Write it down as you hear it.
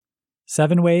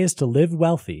7 ways to live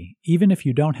wealthy even if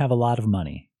you don't have a lot of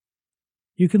money.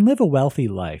 You can live a wealthy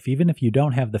life even if you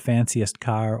don't have the fanciest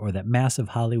car or that massive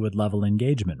Hollywood-level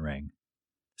engagement ring.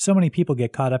 So many people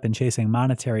get caught up in chasing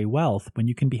monetary wealth when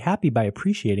you can be happy by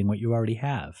appreciating what you already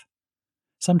have.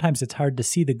 Sometimes it's hard to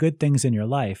see the good things in your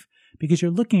life because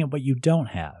you're looking at what you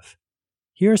don't have.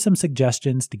 Here are some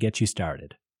suggestions to get you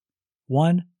started.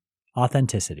 1.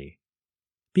 Authenticity.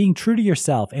 Being true to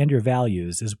yourself and your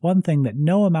values is one thing that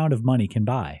no amount of money can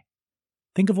buy.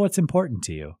 Think of what's important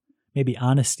to you, maybe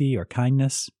honesty or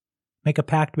kindness. Make a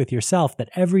pact with yourself that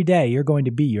every day you're going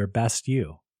to be your best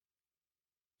you.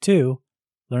 2.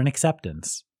 Learn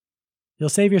acceptance. You'll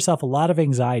save yourself a lot of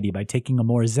anxiety by taking a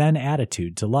more zen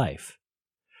attitude to life.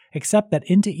 Accept that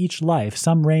into each life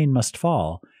some rain must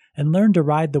fall, and learn to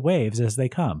ride the waves as they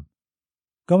come.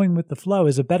 Going with the flow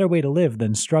is a better way to live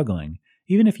than struggling,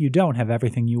 even if you don't have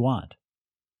everything you want.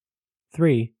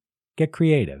 3. Get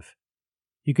creative.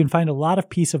 You can find a lot of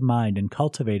peace of mind in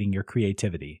cultivating your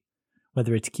creativity.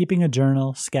 Whether it's keeping a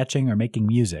journal, sketching, or making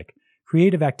music,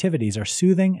 creative activities are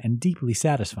soothing and deeply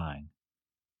satisfying.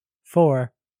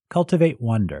 4. Cultivate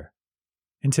wonder.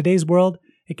 In today's world,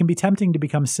 it can be tempting to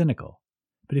become cynical,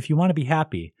 but if you want to be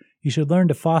happy, you should learn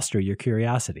to foster your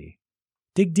curiosity.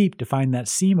 Dig deep to find that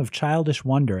seam of childish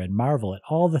wonder and marvel at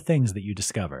all the things that you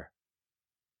discover.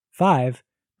 5.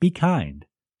 Be kind.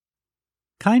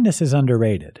 Kindness is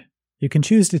underrated. You can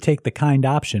choose to take the kind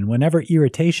option whenever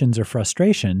irritations or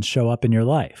frustrations show up in your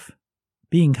life.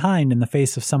 Being kind in the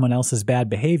face of someone else's bad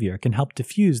behavior can help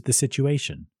diffuse the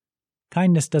situation.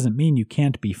 Kindness doesn't mean you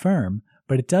can't be firm,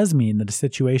 but it does mean that a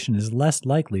situation is less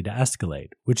likely to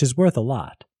escalate, which is worth a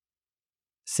lot.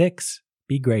 6.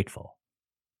 Be grateful.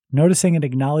 Noticing and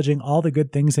acknowledging all the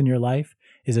good things in your life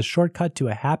is a shortcut to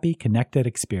a happy, connected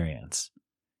experience.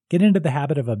 Get into the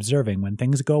habit of observing when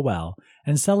things go well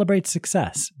and celebrate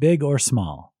success, big or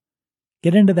small.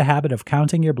 Get into the habit of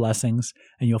counting your blessings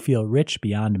and you'll feel rich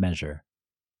beyond measure.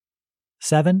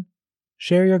 7.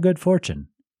 Share your good fortune.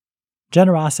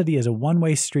 Generosity is a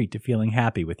one-way street to feeling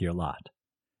happy with your lot.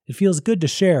 It feels good to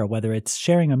share, whether it's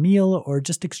sharing a meal or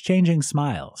just exchanging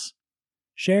smiles.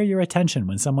 Share your attention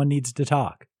when someone needs to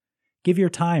talk. Give your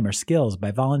time or skills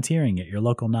by volunteering at your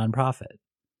local nonprofit.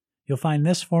 You'll find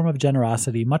this form of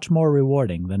generosity much more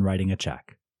rewarding than writing a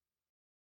check.